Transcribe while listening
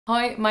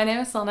Hi, my name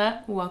is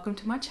Sana. Welcome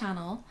to my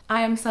channel.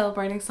 I am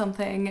celebrating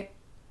something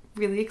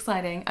really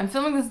exciting. I'm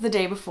filming this the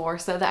day before,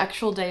 so the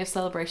actual day of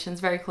celebration is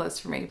very close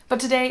for me. But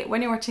today,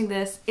 when you're watching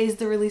this, is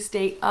the release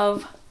date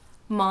of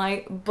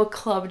my book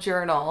club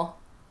journal.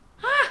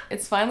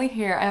 It's finally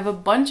here. I have a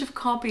bunch of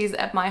copies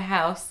at my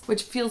house,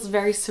 which feels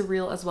very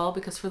surreal as well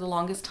because for the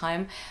longest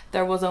time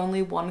there was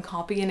only one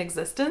copy in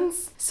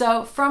existence.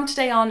 So from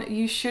today on,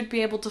 you should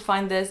be able to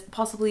find this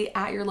possibly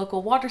at your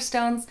local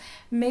Waterstones,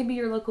 maybe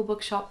your local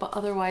bookshop, but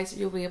otherwise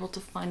you'll be able to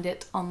find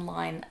it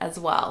online as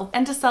well.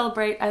 And to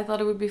celebrate, I thought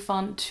it would be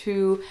fun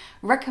to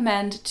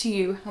recommend to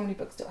you, how many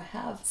books do I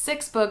have?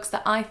 6 books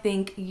that I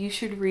think you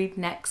should read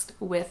next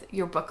with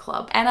your book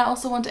club. And I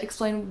also want to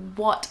explain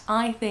what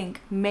I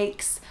think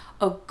makes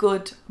a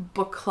good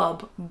book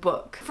club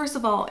book. First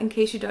of all, in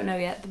case you don't know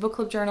yet, the book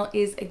club journal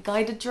is a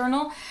guided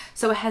journal,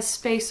 so it has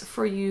space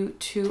for you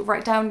to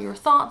write down your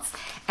thoughts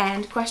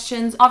and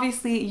questions.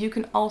 Obviously, you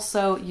can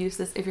also use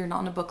this if you're not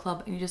in a book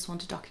club and you just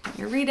want to document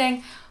your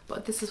reading,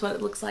 but this is what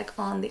it looks like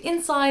on the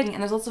inside.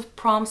 And there's lots of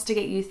prompts to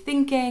get you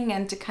thinking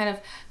and to kind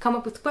of come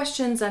up with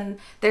questions, and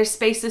there's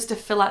spaces to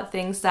fill out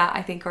things that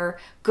I think are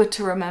good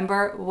to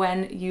remember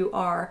when you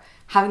are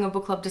having a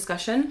book club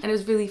discussion. And it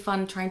was really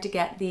fun trying to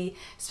get the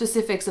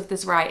specifics of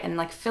this right and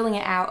like filling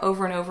it out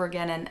over and over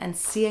again and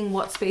seeing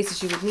what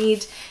spaces you would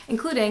need,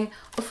 including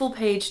a full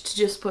page to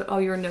just put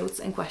all your notes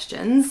and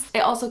questions. It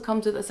also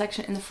comes with a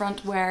section in the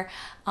front where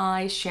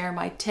I share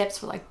my tips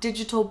for like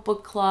digital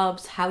book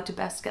clubs, how to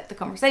best get the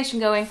conversation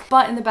going.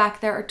 But in the back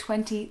there are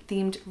 20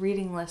 themed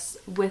reading lists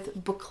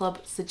with book club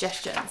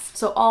suggestions.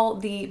 So all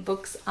the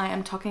books I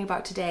am talking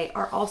about today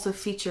are also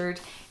featured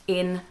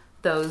in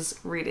those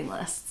reading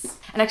lists.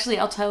 And actually,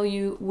 I'll tell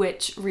you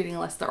which reading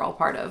list they're all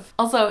part of.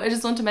 Also, I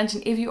just want to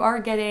mention, if you are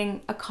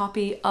getting a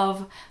copy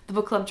of the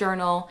book club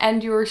journal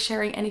and you're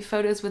sharing any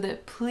photos with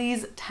it,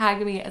 please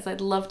tag me, as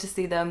I'd love to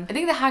see them. I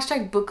think the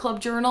hashtag book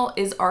club journal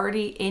is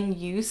already in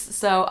use,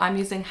 so I'm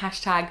using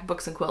hashtag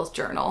books and quills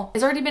journal.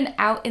 It's already been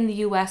out in the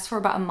US for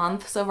about a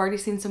month, so I've already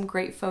seen some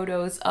great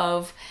photos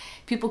of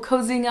people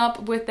cozying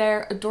up with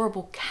their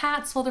adorable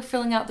cats while they're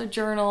filling out their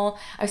journal.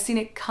 I've seen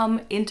it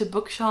come into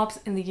bookshops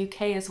in the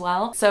UK as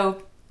well.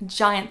 So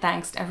giant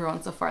thanks to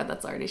everyone so far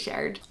that's already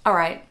shared. All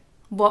right,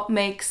 what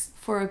makes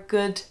for a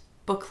good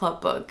book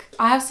club book?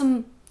 I have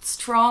some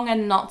strong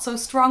and not so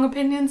strong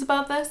opinions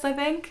about this, I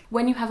think.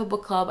 When you have a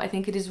book club, I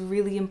think it is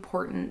really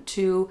important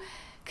to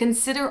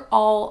consider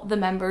all the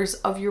members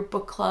of your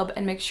book club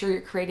and make sure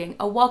you're creating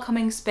a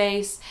welcoming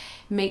space.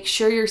 Make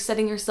sure you're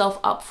setting yourself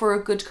up for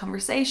a good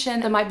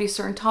conversation. There might be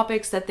certain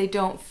topics that they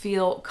don't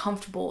feel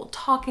comfortable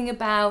talking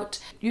about.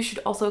 You should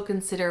also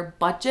consider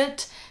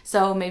budget.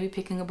 So maybe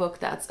picking a book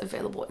that's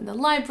available in the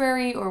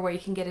library or where you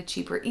can get a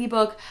cheaper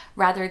ebook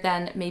rather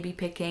than maybe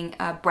picking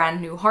a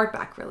brand new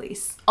hardback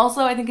release.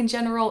 Also, I think in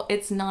general,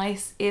 it's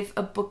nice if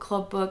a book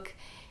club book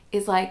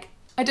is like,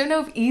 I don't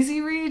know if easy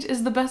read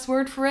is the best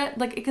word for it.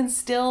 Like, it can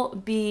still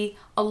be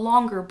a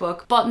longer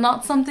book, but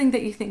not something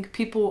that you think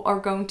people are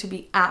going to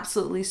be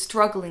absolutely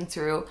struggling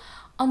through,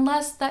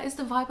 unless that is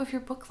the vibe of your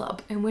book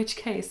club, in which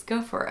case,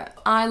 go for it.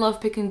 I love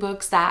picking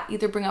books that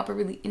either bring up a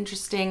really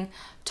interesting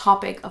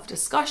topic of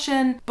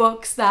discussion,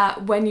 books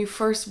that when you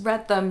first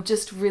read them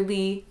just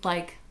really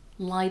like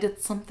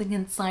lighted something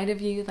inside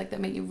of you, like that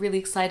made you really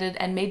excited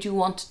and made you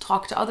want to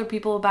talk to other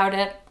people about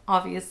it.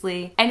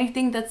 Obviously,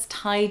 anything that's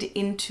tied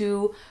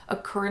into a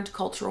current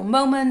cultural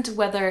moment,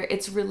 whether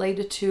it's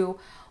related to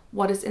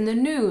what is in the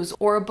news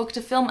or a book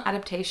to film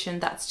adaptation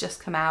that's just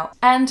come out,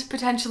 and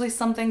potentially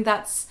something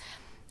that's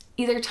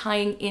either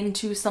tying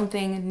into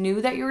something new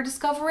that you're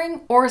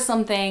discovering or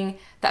something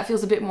that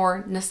feels a bit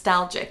more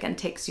nostalgic and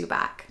takes you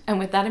back. And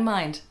with that in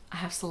mind, I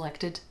have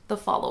selected the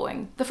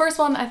following. The first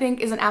one I think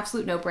is an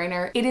absolute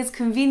no-brainer. It is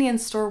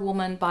Convenience Store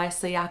Woman by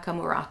Sayaka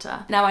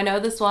Murata. Now, I know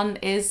this one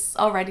is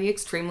already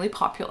extremely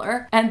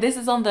popular, and this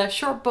is on the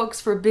short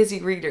books for busy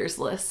readers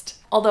list.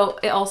 Although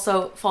it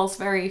also falls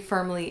very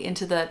firmly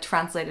into the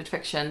translated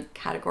fiction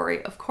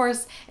category. Of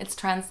course, it's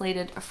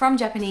translated from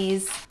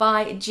Japanese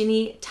by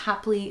Ginny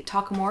Tapley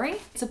Takamori.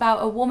 It's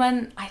about a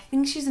woman, I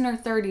think she's in her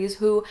 30s,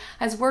 who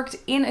has worked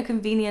in a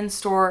convenience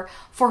store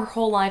for her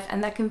whole life,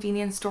 and that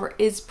convenience store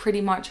is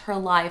pretty much her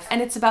life.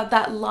 And it's about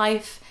that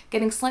life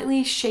getting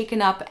slightly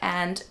shaken up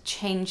and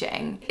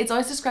changing. It's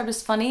always described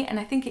as funny, and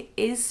I think it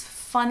is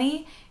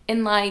funny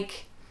in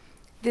like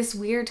this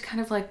weird kind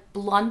of like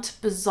blunt,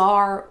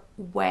 bizarre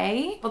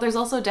way, but there's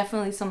also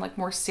definitely some like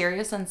more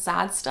serious and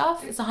sad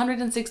stuff. It's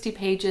 160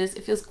 pages.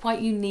 It feels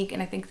quite unique,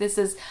 and I think this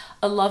is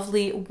a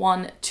lovely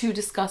one to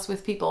discuss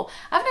with people.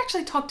 I haven't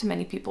actually talked to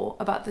many people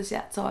about this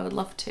yet, so I would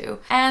love to.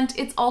 And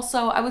it's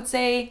also, I would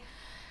say,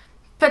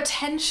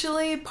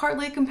 potentially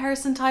partly a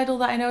comparison title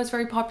that I know is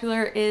very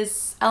popular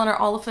is Eleanor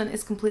Oliphant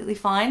is Completely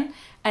Fine,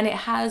 and it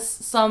has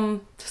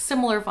some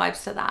similar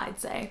vibes to that, I'd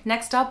say.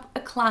 Next up, a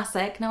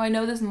classic. Now, I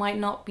know this might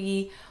not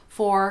be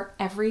for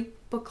every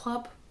book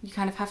club. You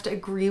kind of have to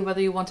agree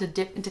whether you want to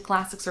dip into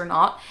classics or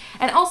not.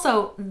 And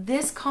also,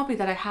 this copy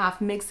that I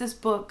have makes this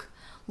book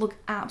look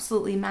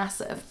absolutely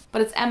massive.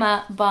 But it's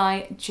Emma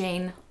by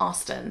Jane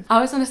Austen. I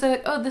always want to say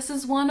like, oh, this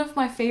is one of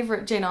my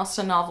favorite Jane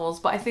Austen novels,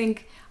 but I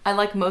think I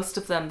like most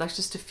of them. There's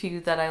just a few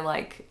that I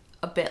like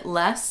a bit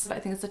less. But I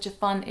think it's such a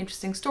fun,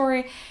 interesting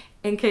story.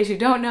 In case you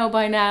don't know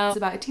by now, it's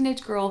about a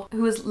teenage girl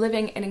who is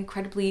living an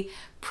incredibly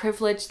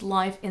privileged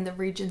life in the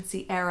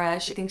Regency era.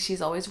 She thinks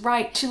she's always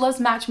right. She loves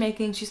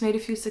matchmaking. She's made a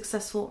few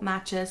successful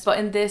matches, but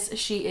in this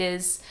she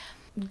is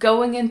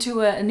going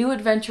into a new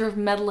adventure of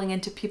meddling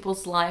into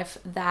people's life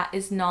that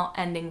is not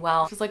ending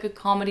well. It's like a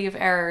comedy of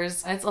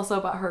errors, and it's also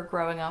about her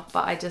growing up,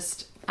 but I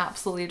just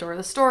absolutely adore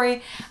the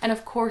story. And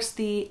of course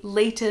the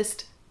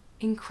latest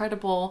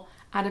incredible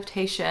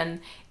adaptation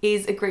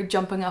is a great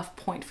jumping off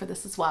point for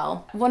this as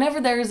well.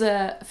 Whenever there's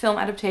a film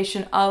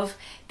adaptation of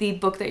the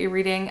book that you're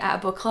reading at a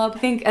book club, I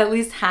think at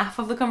least half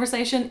of the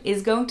conversation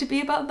is going to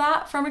be about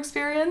that from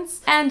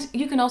experience. And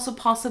you can also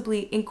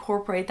possibly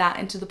incorporate that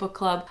into the book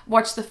club.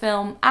 Watch the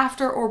film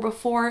after or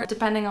before,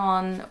 depending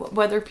on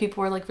whether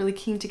people are like really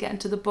keen to get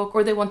into the book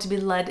or they want to be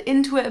led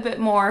into it a bit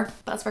more.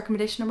 That's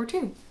recommendation number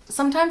 2.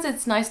 Sometimes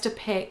it's nice to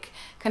pick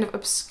kind of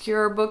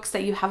obscure books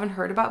that you haven't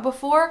heard about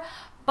before,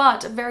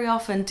 but very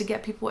often to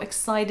get people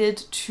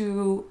excited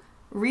to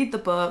read the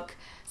book,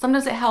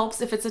 sometimes it helps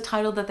if it's a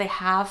title that they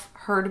have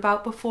heard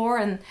about before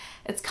and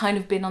it's kind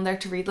of been on their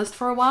to-read list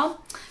for a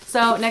while.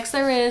 So next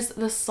there is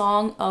The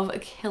Song of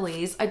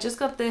Achilles. I just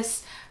got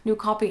this new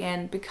copy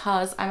in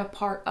because I'm a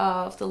part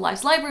of the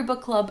Life's Library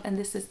book club, and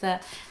this is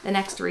the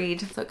next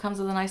read. So it comes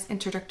with a nice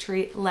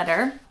introductory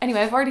letter.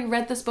 Anyway, I've already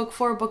read this book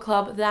for a book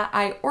club that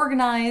I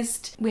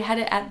organized. We had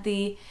it at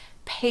the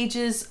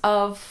Pages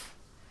of...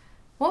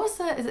 what was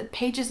that? Is it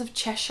Pages of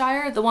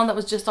Cheshire? The one that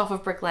was just off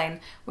of Brick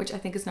Lane, which I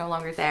think is no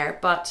longer there.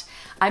 But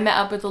I met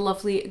up with a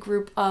lovely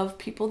group of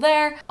people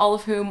there, all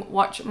of whom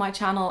watch my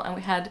channel, and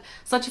we had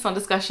such a fun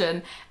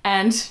discussion.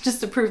 And just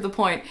to prove the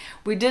point,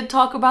 we did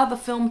talk about the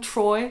film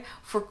Troy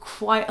for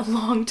quite a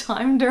long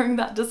time during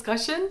that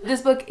discussion.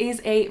 This book is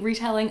a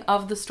retelling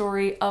of the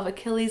story of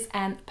Achilles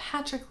and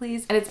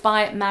Patroclus, and it's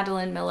by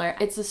Madeline Miller.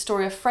 It's a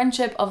story of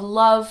friendship, of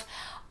love,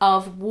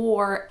 of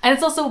war, and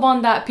it's also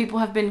one that people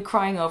have been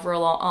crying over a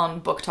lot on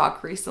Book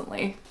Talk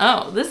recently.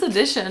 Oh, this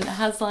edition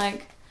has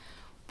like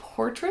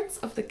portraits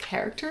of the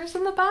characters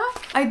in the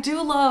back. I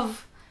do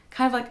love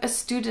kind of like a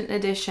student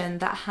edition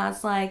that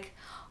has like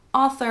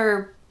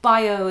author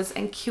bios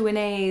and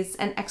Q&As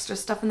and extra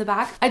stuff in the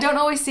back. I don't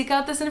always seek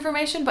out this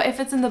information, but if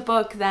it's in the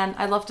book, then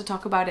I love to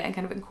talk about it and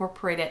kind of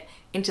incorporate it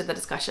into the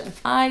discussion.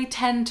 I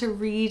tend to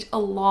read a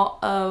lot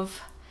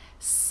of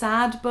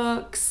sad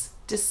books,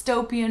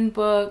 dystopian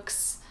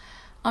books.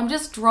 I'm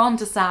just drawn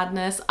to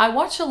sadness. I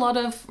watch a lot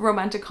of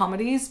romantic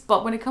comedies,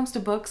 but when it comes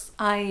to books,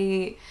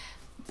 I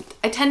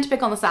tend to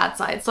pick on the sad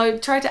side. So I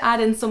try to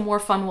add in some more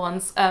fun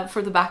ones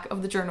for the back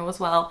of the journal as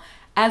well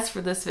as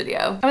for this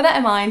video. And with that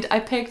in mind, I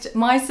picked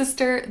My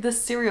Sister the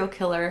Serial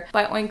Killer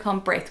by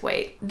Oincom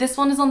Braithwaite. This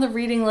one is on the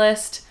reading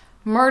list.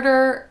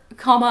 Murder,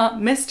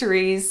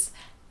 mysteries,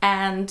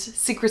 and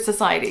secret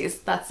societies.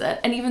 That's it.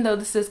 And even though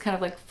this is kind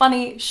of like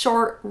funny,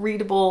 short,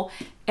 readable,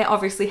 it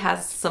obviously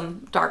has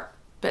some dark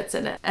bits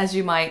in it, as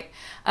you might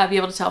be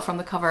able to tell from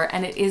the cover.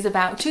 And it is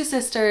about 2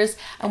 sisters,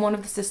 and one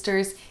of the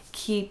sisters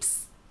keeps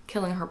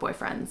killing her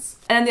boyfriends,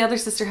 and then the other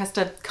sister has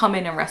to come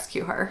in and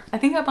rescue her. I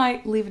think I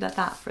might leave it at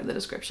that for the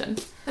description.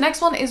 The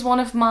next one is one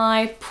of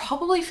my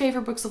probably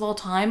favorite books of all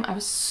time. I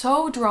was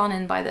so drawn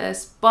in by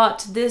this,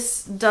 but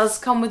this does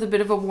come with a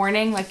bit of a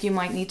warning, like you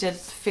might need to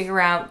figure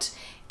out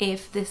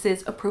if this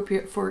is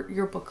appropriate for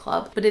your book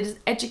club. But it is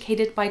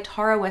Educated by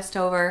Tara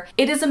Westover.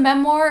 It is a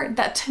memoir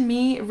that to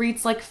me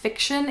reads like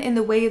fiction in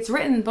the way it's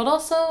written, but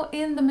also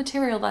in the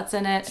material that's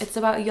in it. It's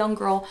about a young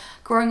girl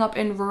growing up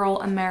in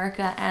rural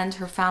America, and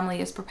her family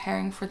is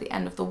preparing for the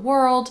end of the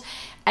world,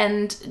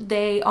 and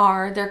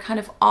they're kind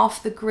of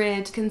off the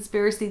grid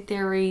conspiracy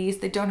theories.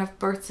 They don't have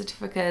birth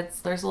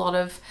certificates. There's a lot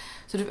of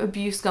sort of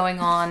abuse going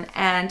on,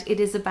 and it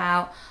is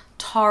about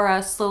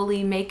Tara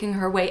slowly making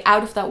her way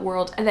out of that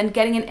world and then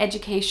getting an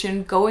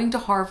education, going to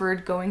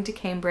Harvard, going to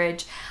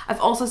Cambridge. I've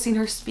also seen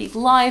her speak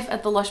live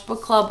at the Lush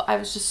Book Club. I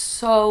was just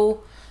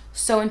so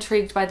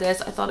intrigued by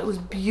this. I thought it was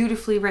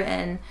beautifully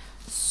written,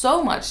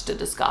 so much to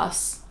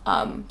discuss.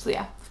 So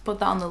yeah, put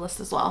that on the list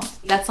as well.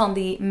 That's on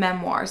the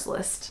memoirs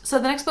list. So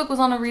the next book was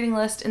on a reading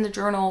list in the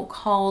journal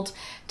called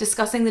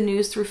Discussing the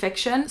News Through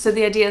Fiction. So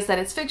the idea is that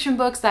it's fiction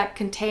books that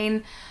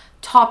contain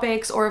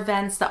topics or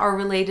events that are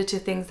related to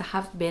things that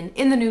have been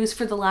in the news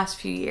for the last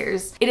few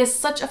years. It is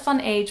Such a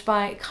Fun Age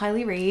by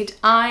Kylie Reid.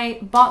 I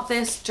bought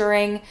this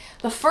during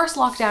the first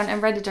lockdown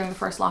and read it during the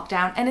first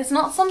lockdown, and it's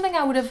not something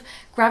I would have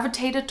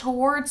gravitated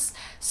towards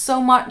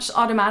so much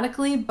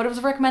automatically, but it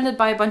was recommended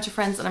by a bunch of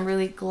friends and I'm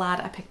really glad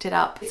I picked it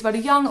up. It's about a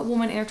young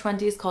woman in her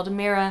 20s called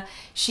Amira.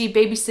 She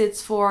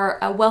babysits for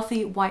a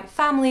wealthy white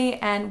family,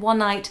 and one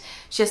night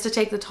she has to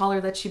take the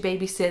toddler that she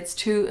babysits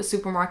to a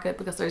supermarket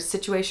because there's a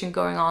situation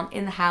going on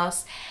in the house.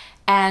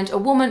 and a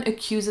woman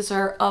accuses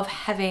her of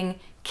having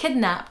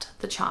kidnapped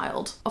the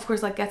child. Of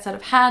course, that gets out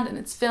of hand and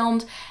it's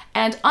filmed,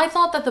 and I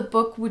thought that the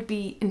book would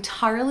be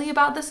entirely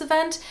about this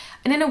event,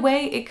 and in a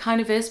way it kind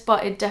of is,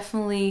 but it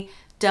definitely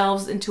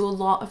delves into a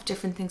lot of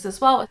different things as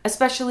well,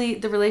 especially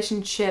the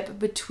relationship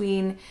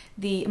between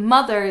the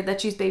mother that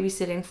she's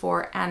babysitting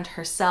for and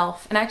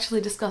herself. And I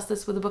actually discussed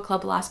this with a book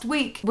club last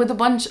week with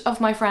a bunch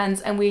of my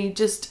friends, and we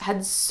just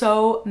had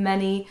so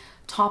many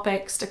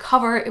topics to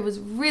cover. It was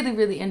really,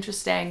 really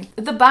interesting.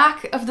 The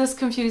back of this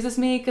confuses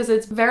me because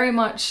it's very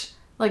much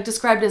like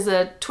described as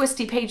a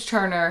twisty page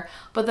turner,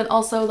 but then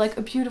also like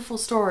a beautiful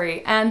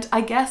story. And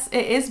I guess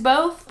it is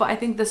both, but I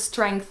think the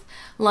strength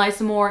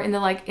lies more in the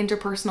like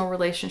interpersonal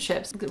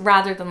relationships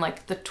rather than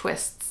like the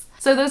twists.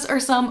 So those are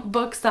some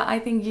books that I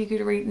think you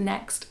could read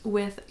next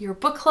with your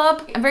book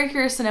club. I'm very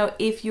curious to know,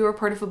 if you're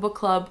part of a book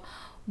club,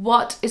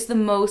 what is the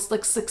most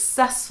like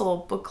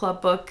successful book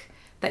club book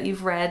that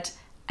you've read,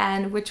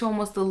 and which one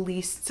was the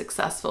least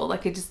successful,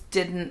 like it just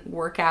didn't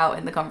work out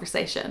in the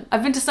conversation.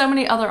 I've been to so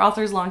many other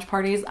authors' launch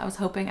parties. I was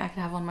hoping I could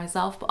have one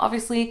myself, but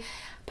obviously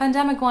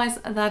pandemic-wise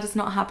that is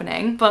not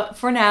happening. But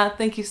for now,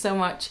 thank you so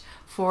much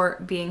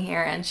for being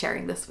here and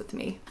sharing this with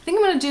me. I think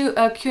I'm gonna do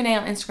a Q&A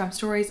on Instagram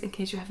stories in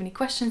case you have any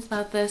questions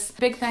about this.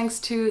 Big thanks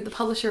to the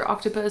publisher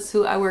Octopus,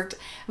 who I worked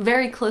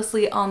very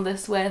closely on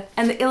this with,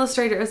 and the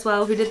illustrator as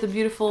well, who did the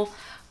beautiful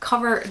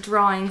cover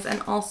drawings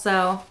and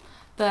also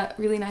the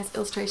really nice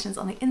illustrations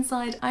on the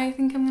inside. I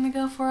think I'm gonna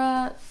go for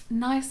a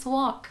nice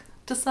walk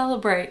to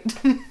celebrate.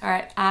 All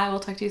right, I will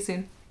talk to you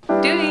soon.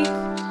 Doei!